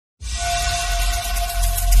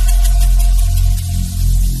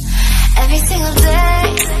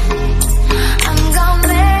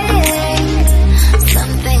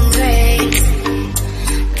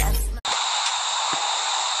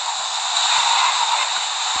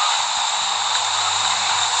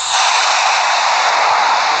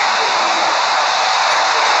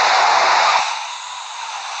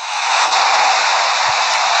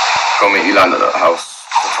Go mate, you land at that house,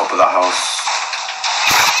 the top of that house.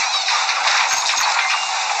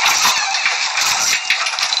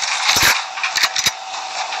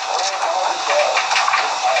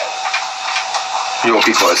 You gotta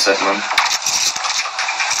be quite a sec, man.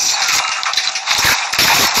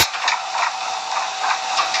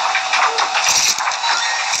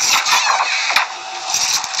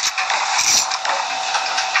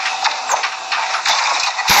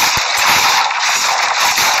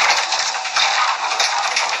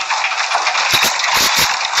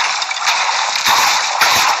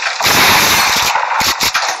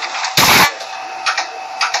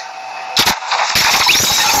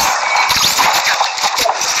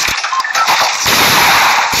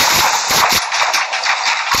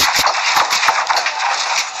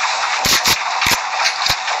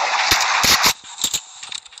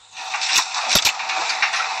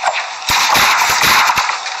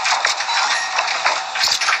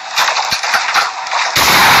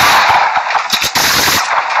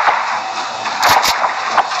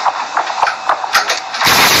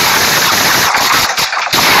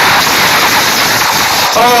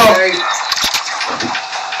 Oh!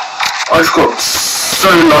 I just got so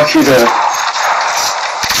lucky there.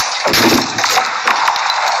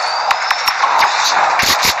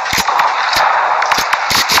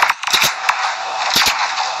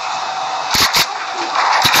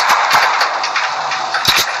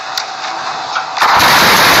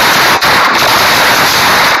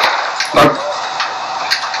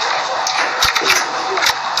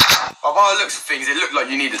 By the looks of things, it looked like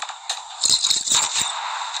you needed.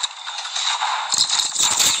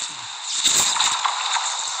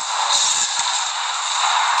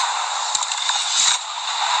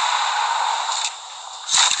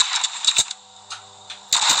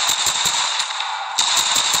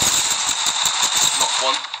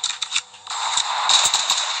 One.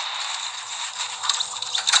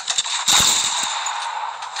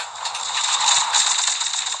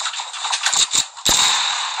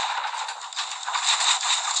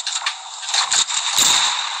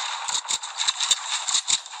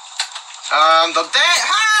 And I'm dead.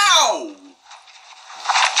 How?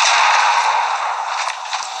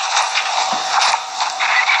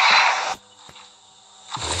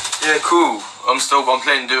 Yeah, cool. I'm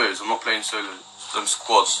playing duos. I'm not playing solo. Them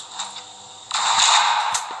squads.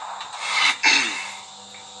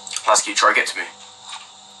 Lazic, try to get to me.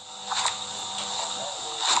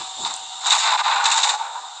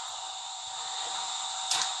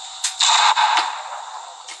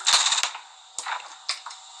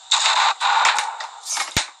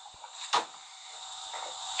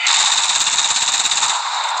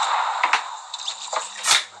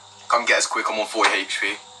 Come get us quick, I'm on 40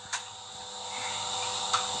 HP.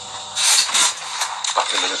 Back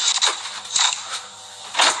in a minute.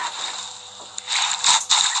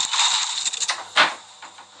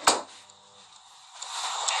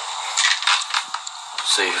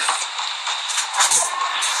 Save.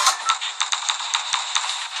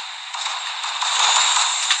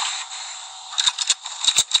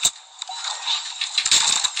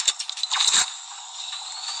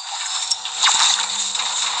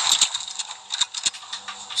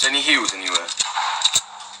 Is there any heals anywhere?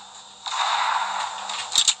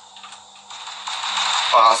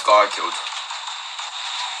 Oh, that's the guy I killed.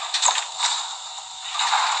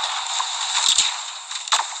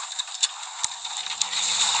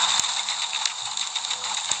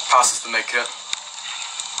 Pass us the med kit.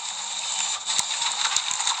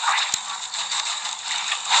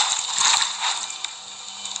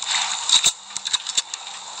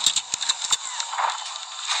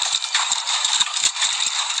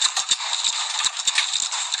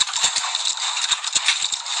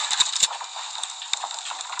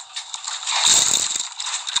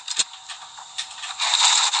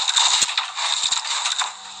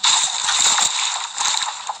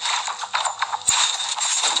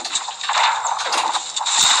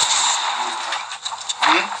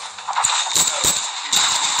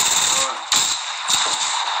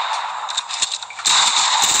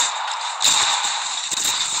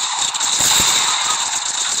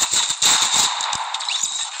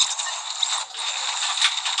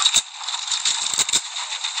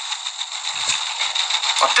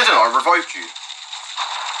 I didn't, I revived you.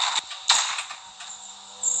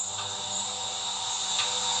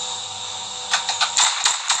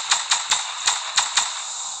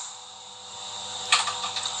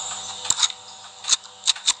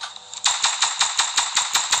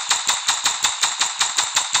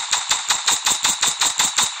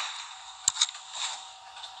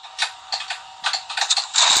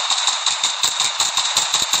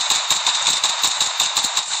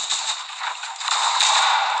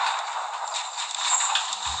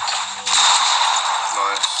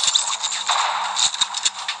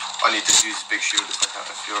 I need to use a big shield if I can,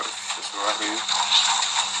 if that's alright with you.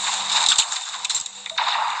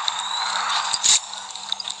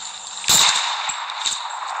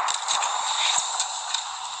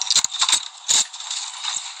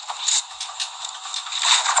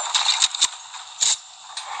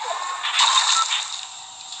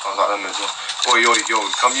 I like them as well. Yo,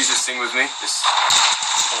 come use this thing with me. This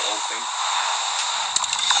portal thing.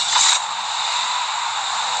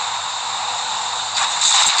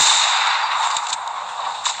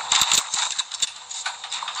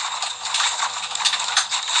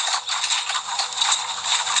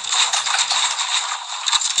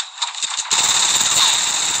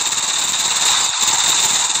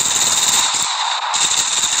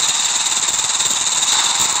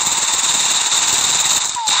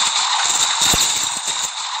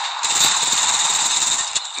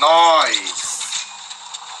 Nice!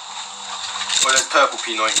 Well, there's purple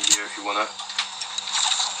P90 here if you want it.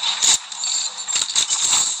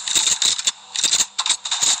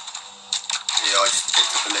 Yeah, I just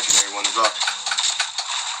picked up a legendary one as well.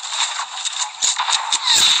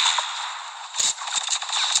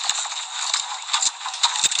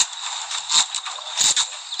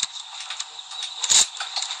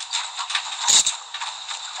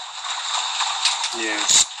 Yeah.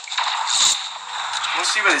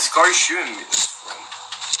 Let's see where this guy's shooting me from.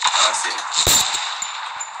 Oh, I see.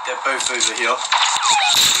 They're both over here.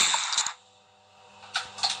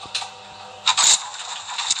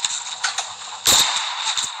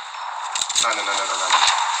 No.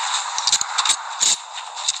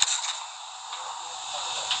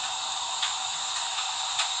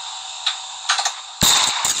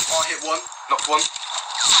 Oh, I hit one. Knocked one.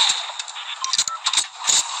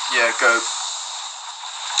 Yeah, go.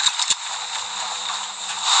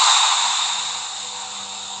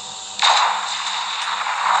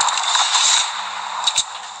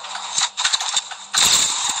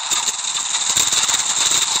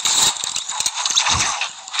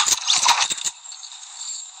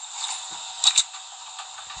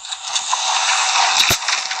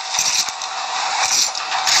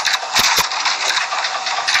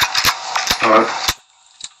 Alright. I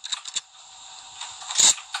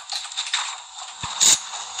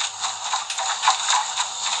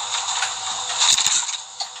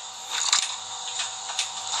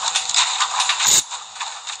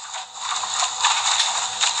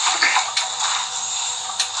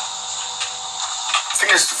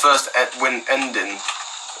think it's the first ending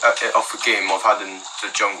of the game I've had in the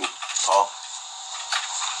jungle part.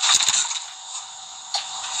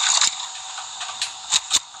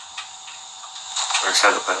 Let's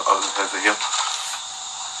head up over here.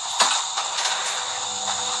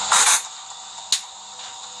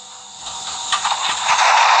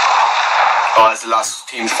 Oh, that's the last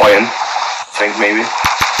team fighting, I think, maybe.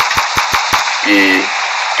 Yeah.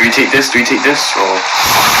 Do we take this? Or...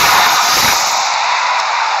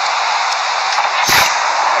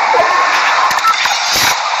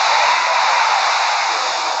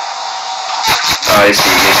 I see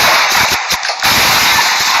me.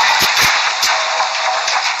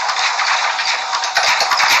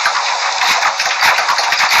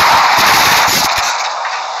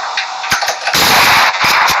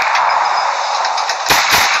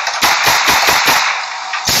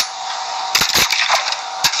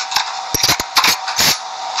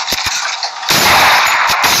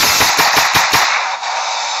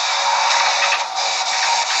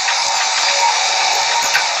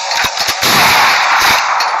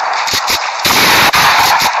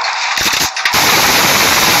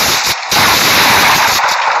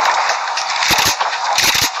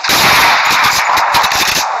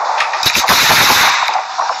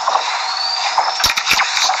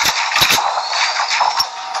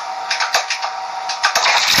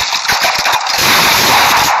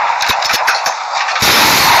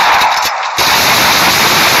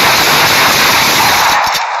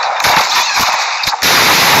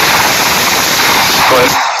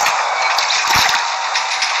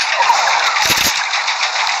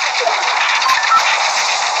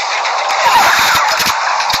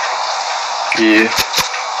 Yeah.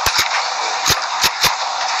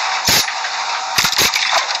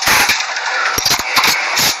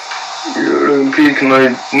 Can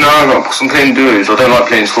I? No, I'm playing duos. I don't like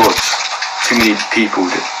playing squads. Too many people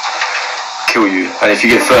that kill you, and if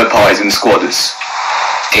you get third parties in the squad, it's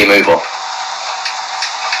game over.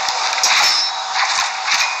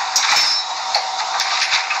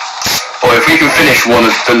 Or if we can finish one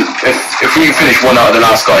of the, if we can finish one out of the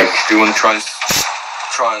last guy, do you want to try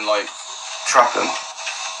and like trap them?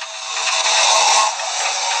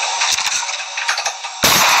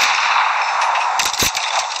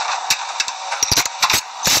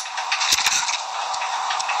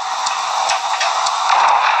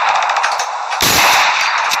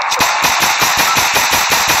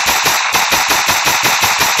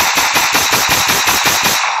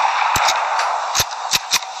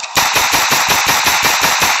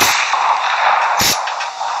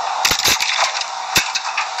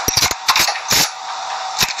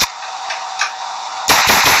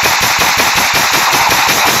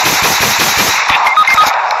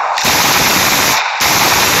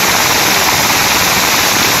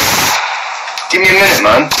 it,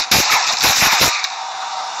 man.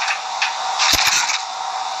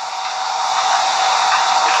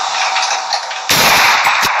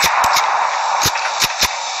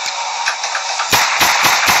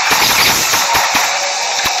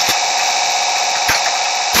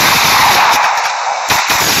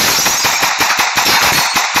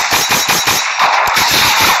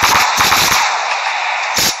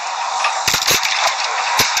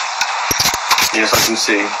 Yes, I can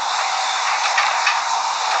see.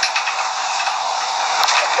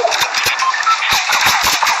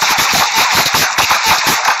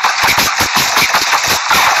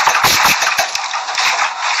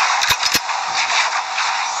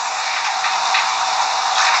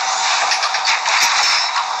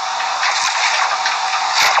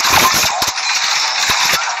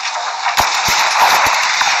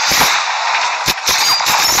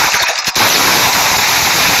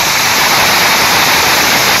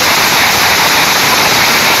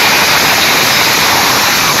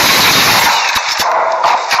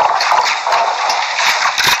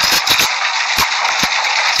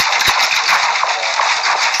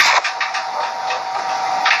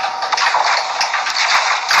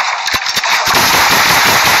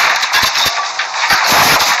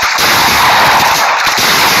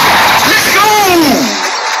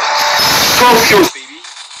 Kills, baby.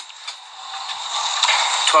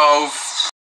 12.